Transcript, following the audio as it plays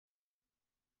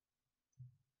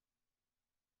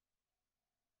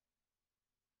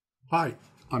Hi,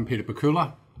 I'm Peter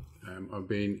Pakula. I've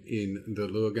been in the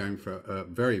lure game for a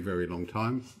very, very long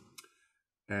time.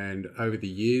 And over the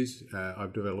years,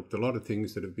 I've developed a lot of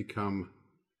things that have become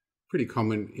pretty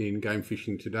common in game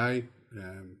fishing today.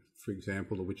 For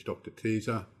example, the Witch Doctor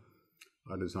teaser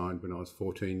I designed when I was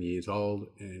 14 years old,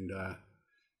 and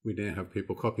we now have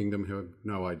people copying them who have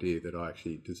no idea that I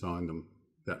actually designed them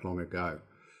that long ago.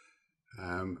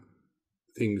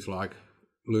 Things like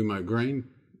Lumo Green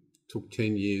took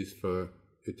 10 years for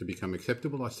it to become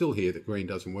acceptable. I still hear that green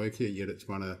doesn't work here, yet it's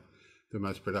one of the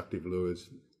most productive lures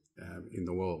in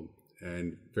the world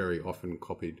and very often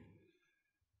copied.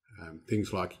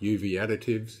 Things like UV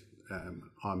additives,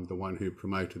 I'm the one who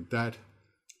promoted that,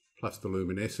 plus the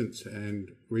luminescence, and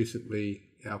recently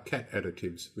our cat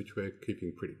additives, which we're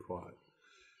keeping pretty quiet.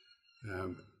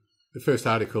 The first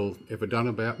article ever done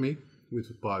about me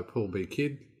was by Paul B.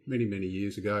 Kidd many, many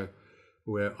years ago,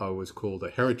 where I was called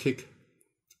a heretic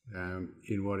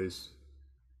in what is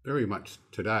very much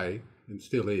today, and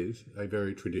still is, a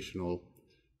very traditional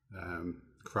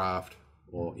craft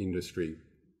or industry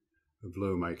of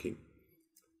lure making.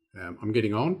 I'm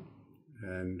getting on,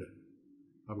 and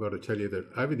I've got to tell you that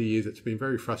over the years it's been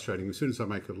very frustrating. As soon as I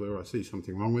make a lure, I see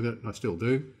something wrong with it, and I still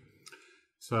do.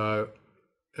 So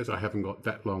as I haven't got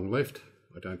that long left,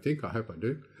 I don't think, I hope I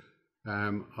do,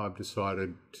 I've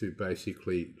decided to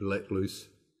basically let loose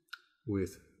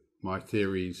with my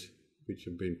theories, which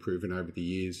have been proven over the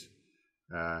years,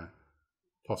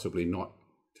 possibly not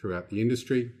throughout the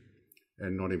industry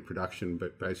and not in production,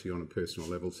 but basically on a personal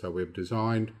level. So we've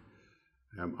designed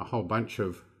a whole bunch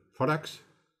of products,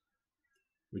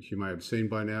 which you may have seen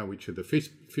by now, which are the fish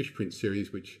print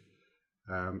series, which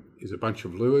is a bunch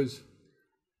of lures,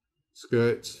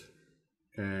 skirts,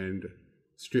 and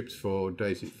strips for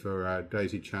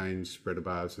daisy chains, spreader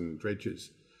bars, and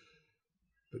dredges.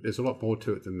 But there's a lot more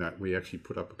to it than that. We actually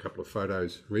put up a couple of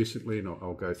photos recently, and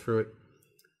I'll go through it.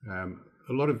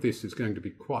 A lot of this is going to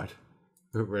be quite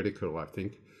heretical, I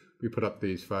think. We put up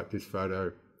this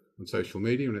photo on social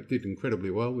media, and it did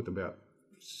incredibly well with about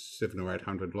 700 or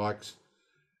 800 likes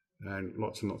and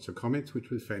lots of comments, which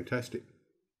was fantastic.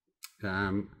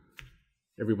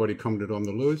 Everybody commented on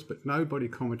the lures, but nobody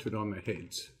commented on the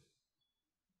heads.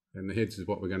 And the heads is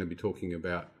what we're going to be talking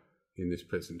about in this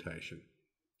presentation.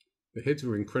 The heads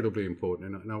are incredibly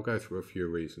important, and I'll go through a few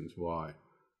reasons why.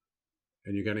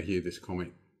 And you're going to hear this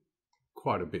comment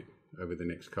quite a bit over the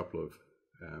next couple of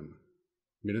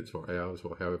minutes or hours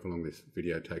or however long this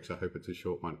video takes. I hope it's a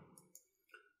short one.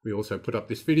 We also put up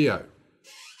this video,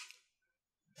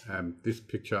 this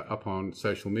picture up on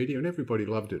social media, and everybody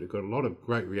loved it. It got a lot of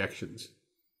great reactions.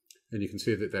 And you can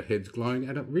see that head's glowing,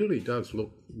 and it really does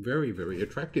look very, very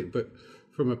attractive. But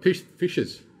from a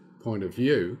fisher's point of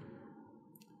view,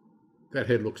 that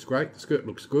head looks great, the skirt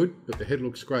looks good, but the head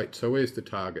looks great. So where's the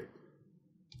target?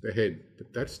 The head.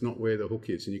 But that's not where the hook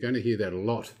is. And you're going to hear that a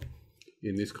lot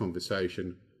in this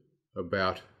conversation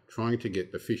about trying to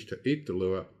get the fish to eat the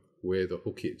lure where the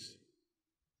hook is.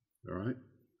 All right?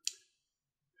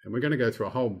 And we're going to go through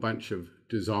a whole bunch of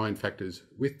design factors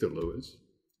with the lures.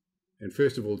 And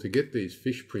first of all, to get these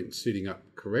fish prints sitting up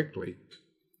correctly,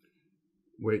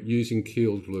 we're using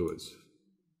keeled lures.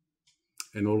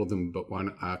 And all of them but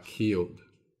one are keeled.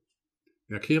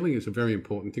 Now, keeling is a very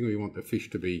important thing. We want the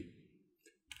fish to be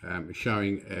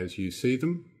showing as you see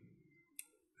them.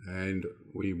 And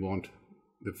we want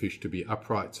the fish to be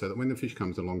upright so that when the fish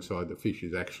comes alongside, the fish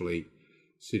is actually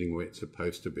sitting where it's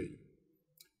supposed to be.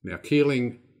 Now,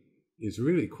 keeling is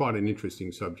really quite an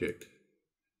interesting subject,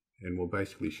 and we'll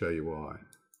basically show you why.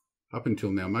 Up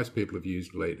until now, most people have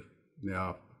used lead.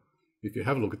 Now, if you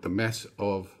have a look at the mass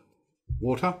of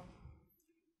water,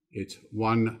 it's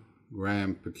 1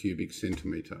 gram per cubic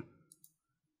centimetre.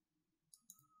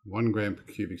 1 gram per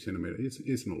cubic centimetre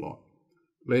isn't a lot.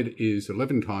 Lead is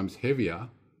 11 times heavier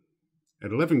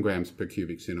at 11 grams per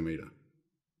cubic centimetre.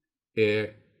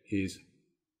 Air is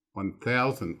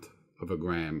 1,000th of a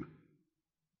gram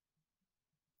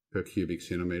per cubic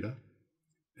centimetre.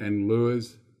 And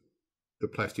lures, the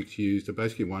plastics used are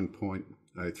basically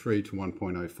 1.03 to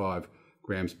 1.05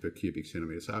 grams per cubic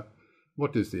centimetre. So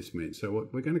what does this mean? So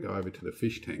we're going to go over to the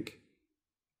fish tank,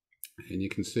 and you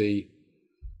can see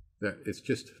that it's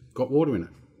just got water in it.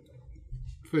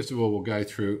 First of all, we'll go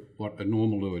through what a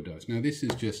normal lure does. Now, this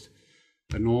is just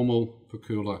a normal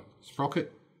Pakula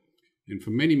sprocket, and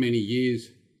for many, many years,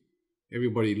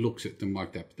 everybody looks at them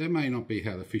like that. But that may not be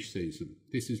how the fish sees them.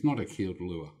 This is not a keeled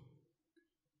lure.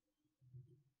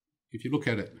 If you look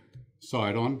at it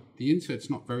side on, the insert's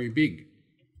not very big.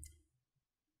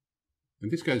 And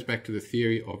this goes back to the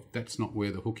theory of that's not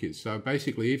where the hook is. So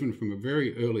basically, even from a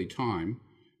very early time,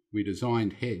 we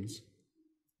designed heads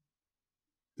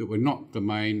that were not the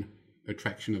main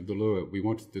attraction of the lure. We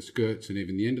wanted the skirts and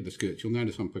even the end of the skirts. You'll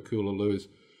notice on Pakula lures,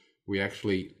 we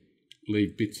actually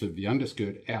leave bits of the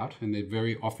underskirt out, and they're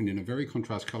very often in a very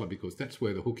contrast colour because that's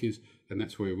where the hook is and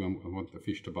that's where we want the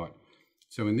fish to bite.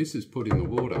 So when this is put in the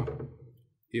water,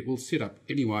 it will sit up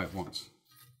any way it wants.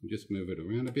 And just move it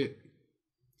around a bit,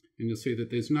 and you'll see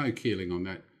that there's no keeling on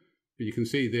that. But you can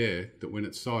see there that when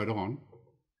it's side on,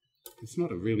 it's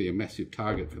not really a massive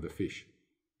target for the fish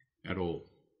at all.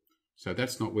 So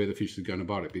that's not where the fish is going to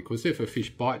bite it, because if a fish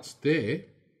bites there,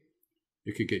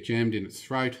 it could get jammed in its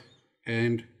throat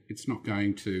and it's not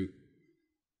going to,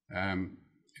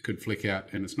 it could flick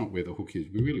out, and it's not where the hook is.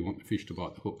 We really want the fish to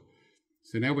bite the hook.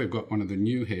 So now we've got one of the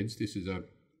new heads. This is a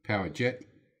power jet.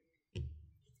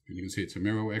 And you can see it's a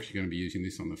mirror. We're actually going to be using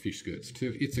this on the fish skirts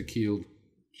too. It's a keeled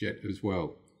jet as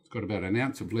well. It's got about 1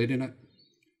 ounce of lead in it,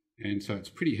 and so it's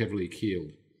pretty heavily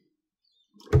keeled.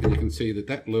 And you can see that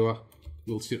that lure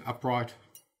will sit upright.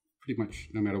 Pretty much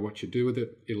no matter what you do with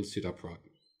it, it'll sit upright.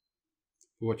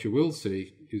 But what you will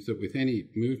see is that with any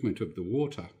movement of the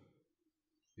water,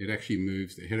 it actually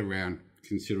moves the head around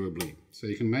considerably. So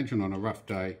you can imagine on a rough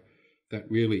day,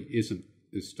 that really isn't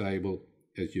as stable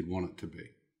as you'd want it to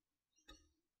be.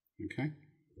 Okay.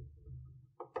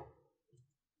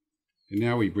 And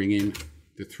now we bring in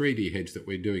the 3D heads that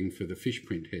we're doing for the fish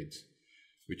print heads,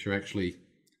 which are actually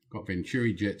got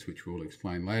Venturi jets, which we'll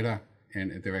explain later,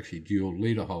 and they're actually dual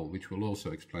leader hole, which we'll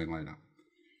also explain later.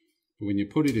 But when you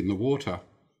put it in the water,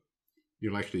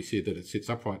 you'll actually see that it sits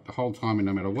upright the whole time, and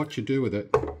no matter what you do with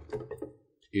it,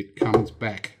 it comes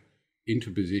back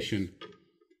into position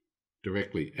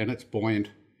directly, and it's buoyant.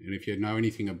 And if you know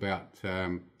anything about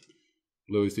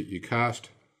lures that you cast,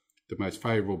 the most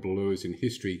favourable lures in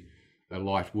history are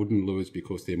light wooden lures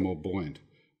because they're more buoyant.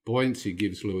 Buoyancy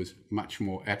gives lures much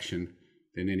more action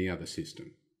than any other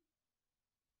system.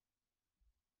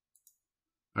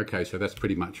 Okay, so that's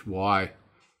pretty much why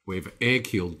we've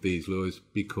air-keeled these lures,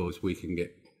 because we can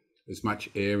get as much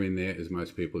air in there as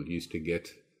most people used to get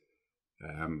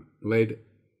lead,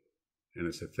 and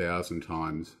it's 1,000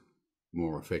 times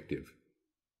more effective.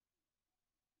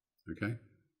 Okay?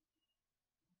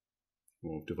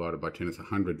 Or divided by 10, it's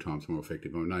 100 times more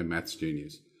effective. I'm no maths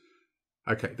genius.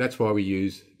 Okay, that's why we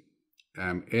use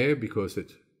air, because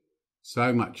it's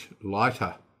so much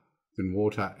lighter than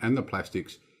water and the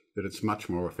plastics that it's much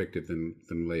more effective than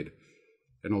lead.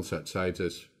 And also it saves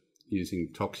us using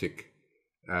toxic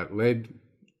lead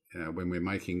when we're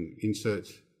making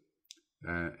inserts.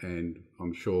 And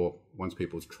I'm sure once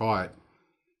people try it,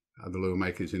 the lure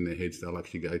makers in their heads, they'll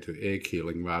actually go to air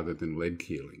keeling rather than lead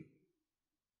keeling.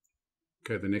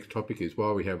 Okay, the next topic is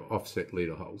why we have offset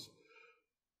leader holes.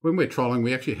 When we're trolling,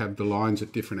 we actually have the lines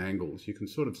at different angles. You can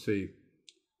sort of see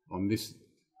on this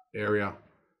area,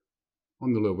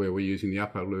 on the lure where we're using the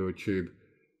upper lure tube,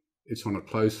 it's on a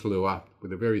close lure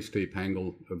with a very steep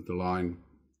angle of the line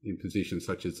in positions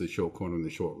such as the short corner and the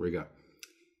short rigger.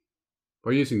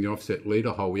 By using the offset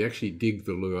leader hole, we actually dig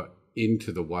the lure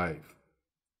into the wave.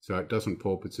 So it doesn't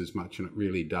porpoise as much, and it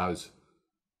really does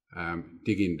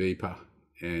dig in deeper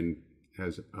and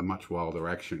has a much wilder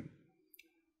action.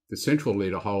 The central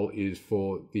leader hole is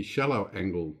for the shallow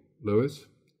angle lures,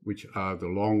 which are the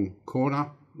long corner,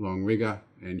 long rigger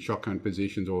and shotgun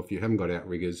positions, or if you haven't got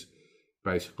outriggers,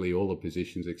 basically all the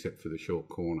positions except for the short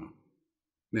corner.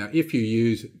 Now, if you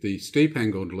use the steep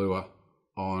angled lure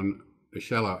on a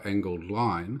shallow angled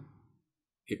line,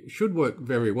 it should work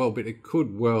very well, but it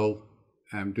could well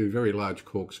do very large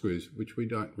corkscrews, which we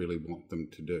don't really want them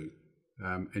to do.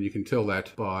 And you can tell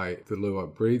that by the lure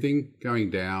breathing,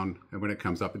 going down, and when it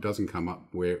comes up, it doesn't come up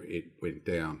where it went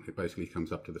down. It basically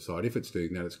comes up to the side. If it's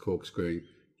doing that, it's corkscrewing.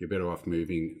 You're better off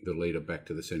moving the leader back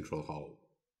to the central hole.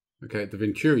 Okay, the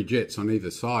Venturi jets on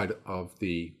either side of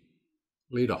the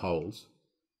leader holes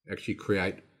actually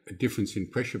create a difference in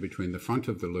pressure between the front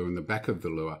of the lure and the back of the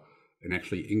lure, and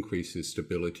actually increases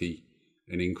stability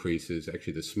and increases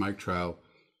actually the smoke trail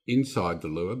inside the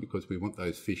lure, because we want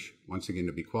those fish once again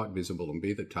to be quite visible and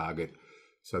be the target,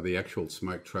 so the actual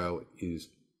smoke trail is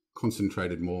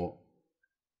concentrated more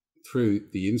through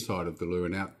the inside of the lure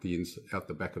and out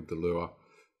the back of the lure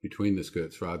between the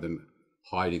skirts, rather than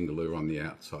hiding the lure on the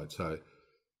outside. So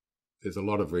there's a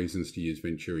lot of reasons to use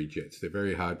Venturi jets. They're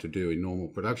very hard to do in normal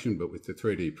production, but with the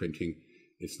 3D printing,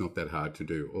 it's not that hard to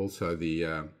do. Also,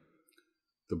 the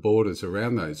borders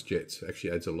around those jets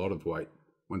actually adds a lot of weight,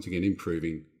 once again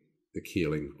improving the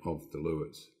keeling of the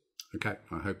lures. Okay,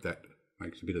 I hope that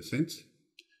makes a bit of sense.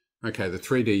 Okay, the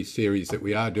 3D series that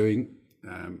we are doing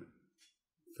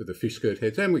for the fish skirt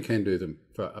heads, and we can do them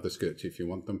for other skirts if you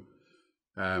want them.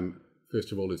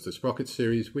 first of all, is the Sprocket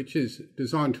series, which is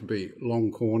designed to be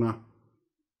long corner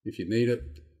if you need it,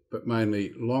 but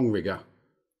mainly long rigger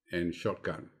and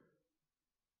shotgun.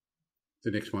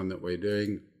 The next one that we're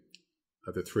doing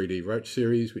are the 3D Roach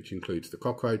series, which includes the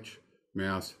cockroach,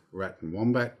 mouse, rat and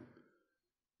wombat.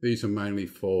 These are mainly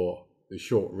for the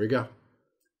short rigger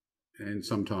and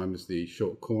sometimes the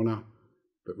short corner,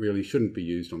 but really shouldn't be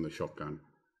used on the shotgun.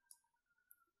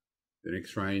 The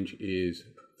next range is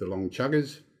the long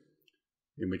chuggers,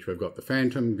 in which we've got the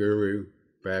Phantom, Guru,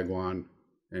 Bagwan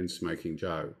and Smoking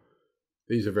Joe.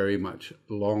 These are very much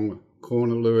long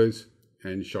corner lures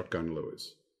and shotgun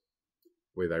lures,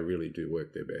 where they really do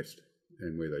work their best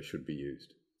and where they should be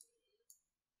used.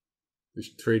 The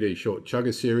 3D Short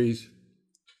Chugger series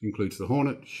includes the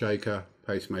Hornet, Shaker,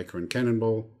 Pacemaker and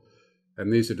Cannonball,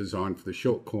 and these are designed for the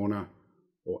short corner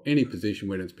or any position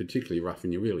when it's particularly rough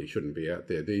and you really shouldn't be out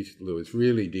there. These lures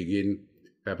really dig in,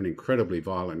 have an incredibly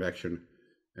violent action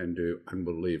and do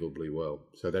unbelievably well.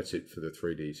 So that's it for the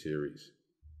 3D series.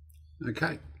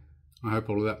 Okay, I hope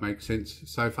all of that makes sense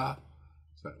so far.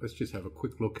 So let's just have a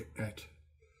quick look at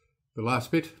the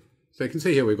last bit. So you can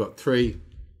see here we've got 3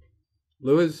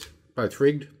 lures, both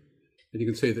rigged. And you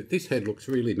can see that this head looks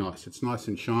really nice. It's nice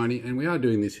and shiny, and we are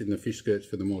doing this in the fish skirts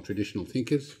for the more traditional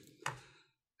thinkers.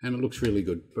 And it looks really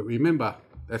good. But remember,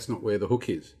 that's not where the hook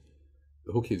is.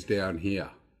 The hook is down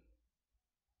here.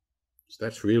 So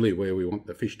that's really where we want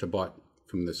the fish to bite,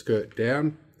 from the skirt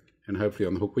down and hopefully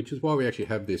on the hook, which is why we actually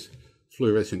have this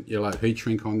fluorescent yellow heat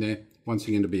shrink on there, once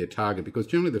again to be a target, because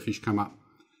generally the fish come up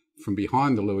from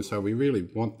behind the lure, so we really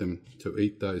want them to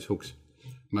eat those hooks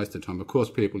most of the time. Of course,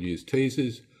 people use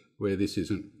teasers where this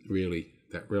isn't really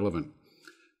that relevant.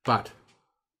 But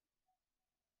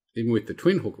even with the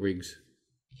twin hook rigs,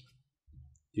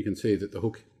 you can see that the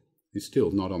hook is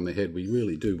still not on the head. We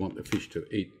really do want the fish to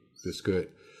eat the skirt.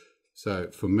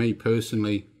 So for me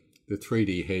personally, the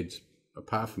 3D heads,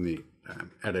 apart from the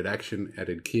added action,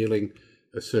 added keeling,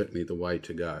 are certainly the way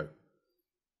to go.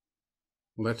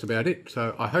 Well, that's about it.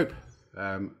 So I hope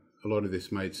a lot of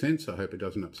this made sense. I hope it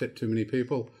doesn't upset too many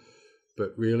people.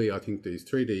 But really, I think these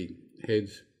 3D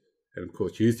heads, and of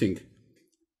course you think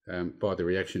by the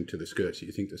reaction to the skirts,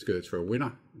 you think the skirts are a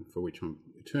winner, for which I'm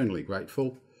eternally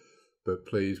grateful. But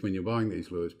please, when you're buying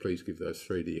these lures, please give those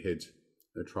 3D heads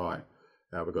a try.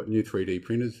 We've got new 3D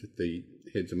printers. The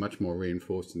heads are much more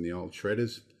reinforced than the old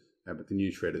shredders, but the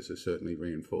new shredders are certainly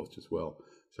reinforced as well,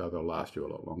 so they'll last you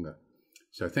a lot longer.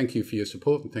 So thank you for your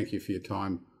support and thank you for your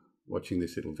time watching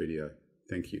this little video.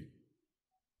 Thank you.